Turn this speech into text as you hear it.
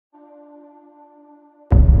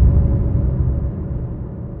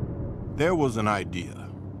There was an idea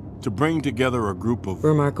to bring together a group of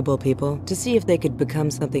remarkable people to see if they could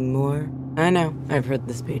become something more. I know, I've heard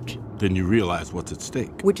the speech. Then you realize what's at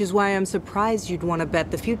stake. Which is why I'm surprised you'd want to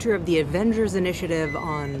bet the future of the Avengers Initiative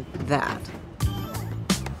on that.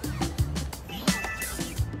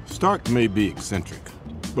 Stark may be eccentric,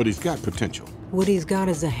 but he's got potential. What he's got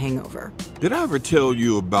is a hangover. Did I ever tell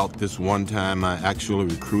you about this one time I actually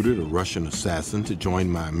recruited a Russian assassin to join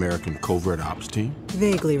my American covert ops team?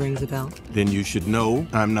 Vaguely rings a bell. Then you should know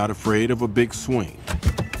I'm not afraid of a big swing.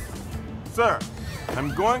 Sir,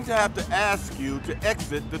 I'm going to have to ask you to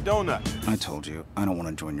exit the donut. I told you, I don't want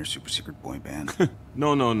to join your super secret boy band.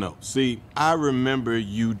 No. See, I remember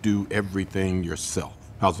you do everything yourself.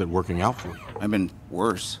 How's it working out for you? I've been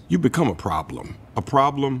worse. You become a problem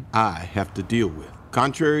I have to deal with.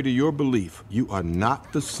 Contrary to your belief, you are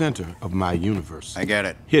not the center of my universe. I get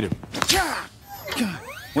it. Hit him.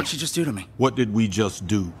 What'd you just do to me? What did we just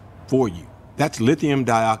do for you? That's lithium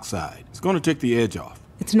dioxide. It's going to take the edge off.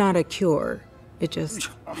 It's not a cure. It just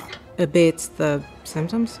abates the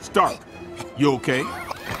symptoms. Stark, you okay?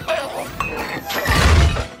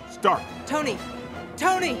 Stark. Tony!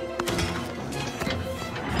 Tony!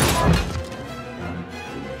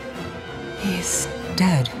 He's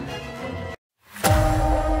dead.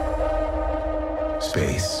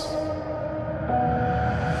 Space.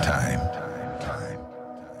 Time.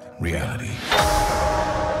 Reality.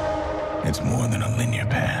 It's more than a linear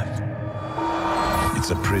path. It's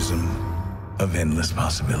a prism of endless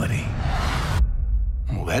possibility.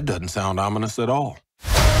 Well, that doesn't sound ominous at all.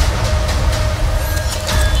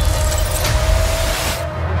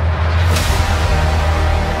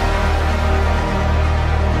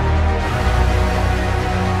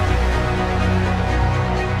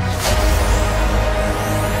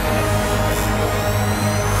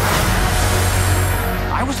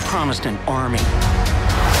 I was promised an army.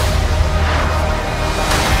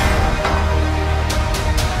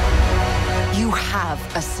 You have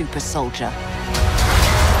a super soldier.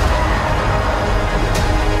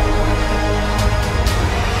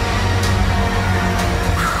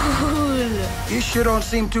 You sure don't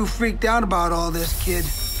seem too freaked out about all this, kid.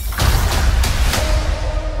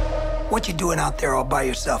 What you doing out there all by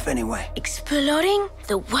yourself anyway? Exploring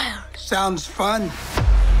the world. Sounds fun.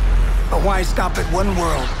 But why stop at one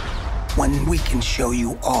world when we can show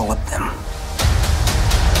you all of them?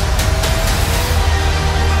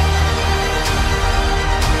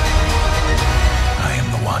 I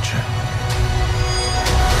am the Watcher.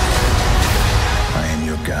 I am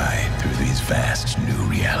your guide through these vast new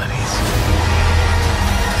realities.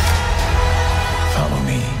 Follow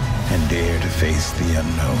me and dare to face the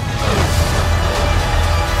unknown.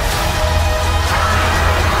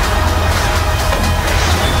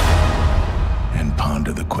 And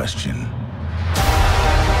ponder the question,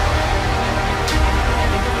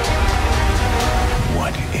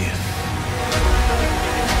 what if?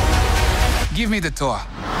 Give me the Thor.